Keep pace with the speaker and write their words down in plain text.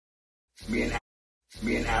Me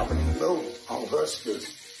and Alvin and Lou on Hustlers.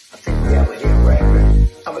 I think we have a hit record.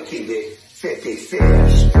 I'ma keep it 55th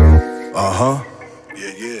Street.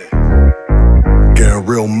 Yeah. Getting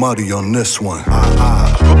real muddy on this one.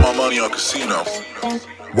 I put my money on casino.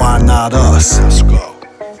 Why not us? Let's go.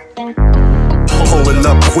 Pulling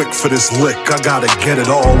up quick for this lick, I gotta get it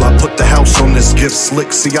all. I put the house on this gift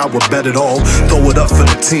slick, see I would bet it all. Throw it up for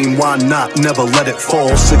the team, why not? Never let it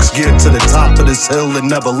fall. 6 gear to the top of this hill and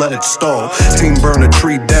never let it stall. Team burn a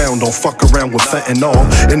tree down, don't fuck around with fentanyl.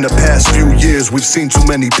 In the past few years, we've seen too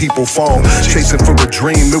many people fall. Chasing for a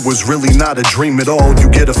dream, it was really not a dream at all. You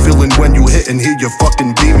get a feeling when you hit and hear your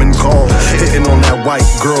fucking demon call. Hitting on that white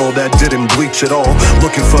girl that didn't bleach at all.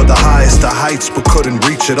 Looking for the highest of heights but couldn't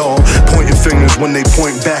reach it all. Pointing fingers when they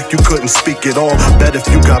point back, you couldn't speak at all. I bet if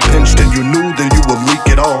you got pinched and you knew, then you would leak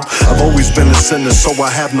it all. I've always been a sinner, so I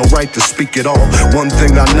have no right to speak at all. One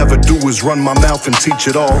thing I never do is run my mouth and teach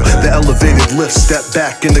it all. The elevated lift, step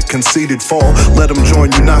back in the conceited fall. Let them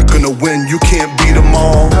join, you're not gonna win, you can't beat them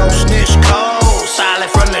all. Snitch Code, solid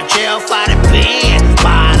from the jail, fighting pen.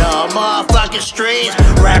 By the motherfucking streets,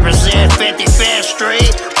 represent 55th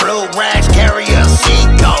Street. Blue rags carry a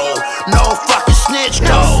C-code, no fucking snitch code.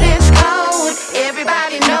 No snitch code,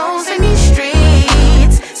 everybody knows in these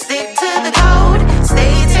streets. Stick to the code,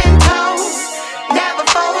 stay 10 toes. Never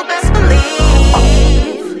fold, best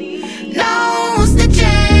believe. No snitching.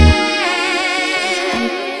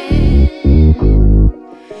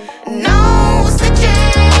 No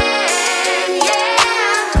snitching,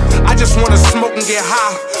 yeah. I just wanna smoke and get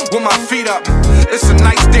high with my feet up. It's a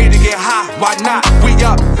nice day to get high, why not? We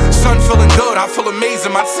up, sun feeling good, I feel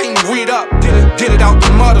amazing, my team read up. Get it out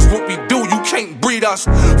the mud is what we do, you can't breed us.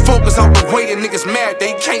 Focus out the way and niggas mad,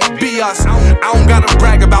 they can't be us. I don't gotta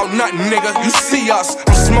brag about nothing, nigga, you see us.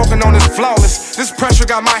 I'm smoking on this flawless, this pressure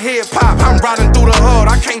got my head pop. I'm riding through the hood,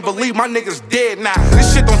 I can't believe my niggas dead now.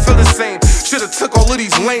 This shit don't feel the same, should've took all of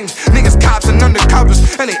these lanes. Niggas cops and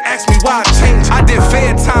undercovers, and they asked me why I changed. I did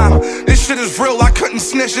fair time, this shit is real, I couldn't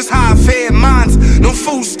snitch, this how I fed mines. No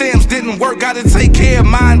food stamps didn't work, gotta take care of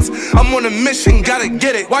mines. I'm on a mission, gotta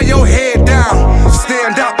get it, while your head down.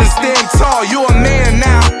 Stand up and stand tall, you a man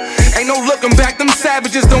now. Ain't no looking back, them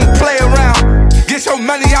savages don't play around. Get your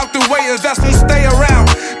money out the way, invest, don't stay around.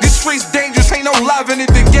 This street's dangerous, ain't no love in it,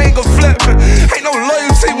 the gang will flip. Ain't no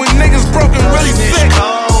loyalty when niggas broken really sick. Snitch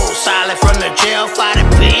Code, solid from the jail, fighting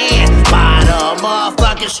pen. By the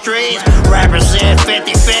motherfucking streets, represent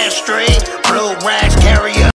 55th Street.